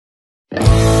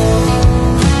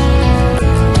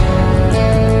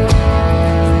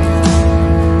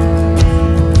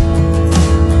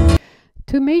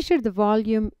To measure the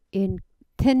volume in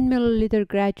 10 milliliter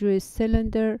graduate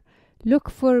cylinder, look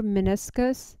for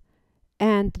meniscus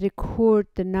and record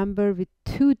the number with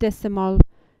 2 decimal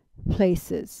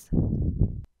places.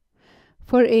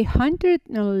 For a 100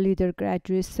 milliliter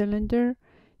graduate cylinder,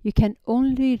 you can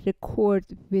only record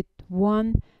with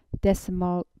 1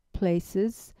 decimal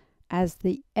places as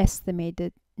the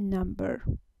estimated number.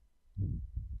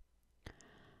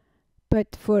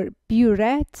 But for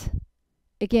burette,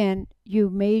 again, you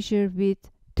measure with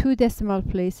 2 decimal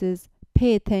places.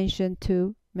 Pay attention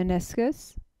to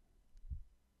meniscus.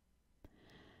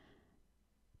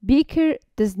 Beaker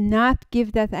does not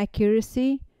give that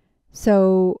accuracy,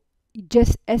 so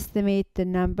just estimate the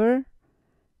number.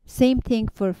 Same thing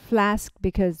for flask,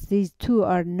 because these two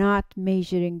are not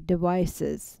measuring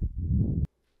devices.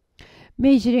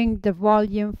 Measuring the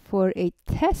volume for a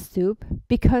test tube,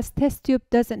 because test tube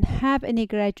doesn't have any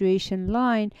graduation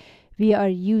line, we are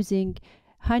using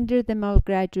 100 ml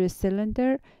graduate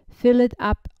cylinder, fill it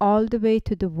up all the way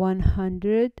to the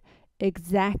 100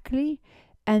 exactly,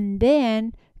 and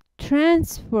then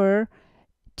transfer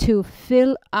to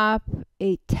fill up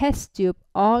a test tube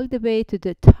all the way to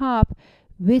the top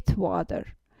with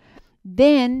water.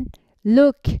 Then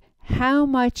look how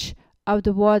much of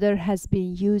the water has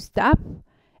been used up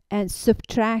and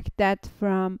subtract that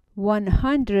from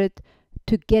 100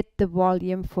 to get the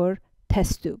volume for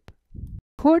test tube.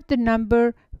 Record the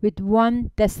number with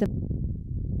 1 decimal.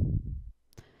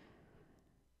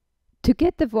 To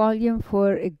get the volume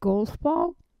for a golf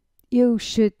ball, you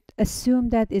should assume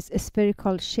that it's a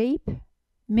spherical shape.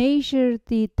 Measure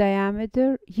the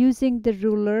diameter using the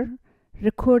ruler,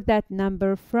 record that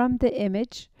number from the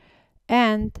image,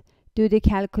 and do the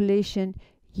calculation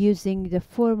using the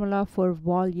formula for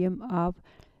volume of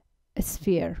a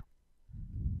sphere.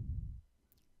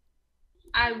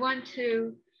 I want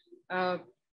to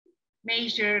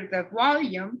measure the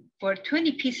volume for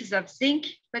 20 pieces of zinc,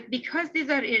 but because these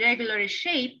are irregular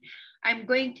shape, I'm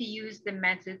going to use the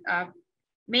method of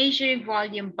measuring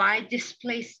volume by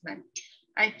displacement.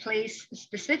 I place a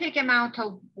specific amount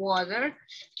of water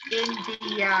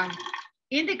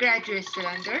in the graduate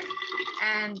cylinder,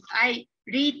 and I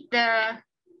read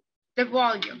the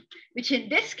volume, which in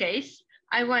this case,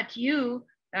 I want you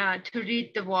to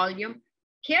read the volume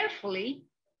carefully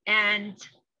and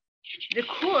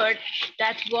record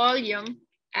that volume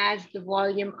as the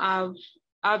volume of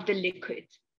the liquid.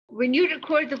 When you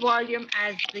record the volume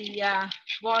as the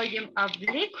volume of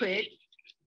the liquid,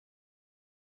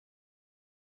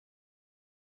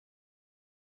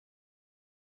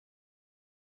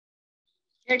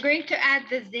 you're going to add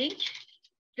the zinc.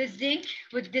 The zinc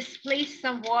would displace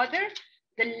some water.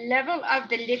 The level of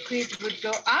the liquid would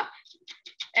go up.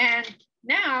 And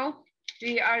now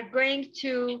we are going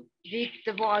to read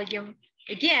the volume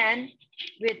again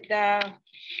with the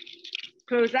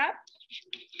close up.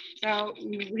 So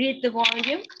we read the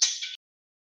volume.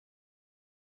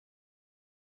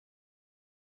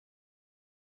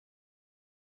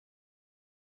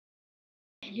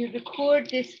 You record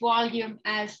this volume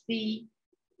as the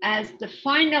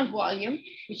final volume,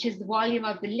 which is the volume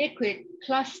of the liquid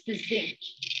plus the zinc.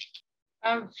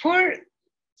 For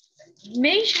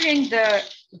measuring the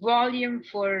volume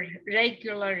for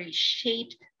regularly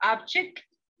shaped object,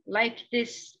 like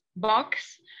this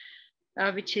box,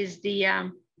 which is the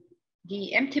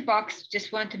empty box,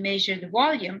 just want to measure the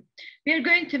volume. We are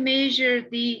going to measure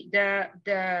the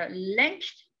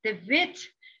length, the width,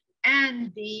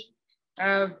 and the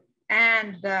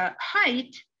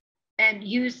height, and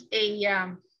use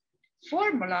a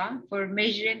formula for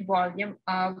measuring volume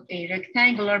of a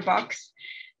rectangular box,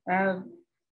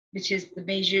 which is the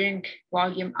measuring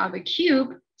volume of a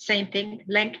cube. Same thing,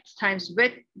 length times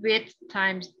width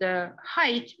times the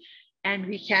height, and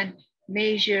we can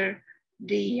measure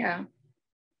the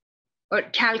or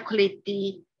calculate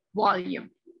the volume.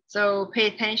 So pay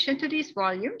attention to these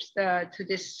volumes, to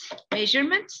this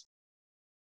measurements.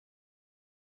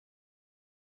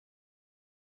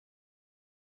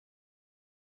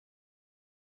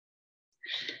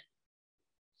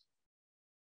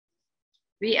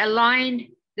 We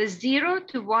align the 0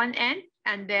 to one end,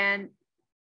 and then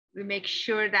we make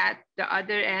sure that the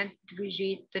other end, we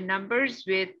read the numbers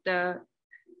with the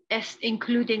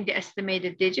including the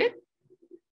estimated digit.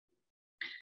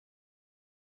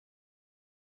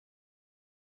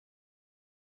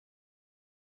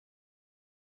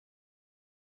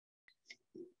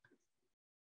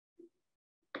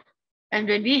 And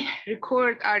when we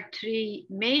record our 3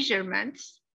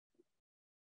 measurements,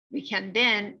 we can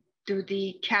then do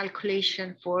the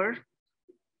calculation for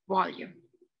volume.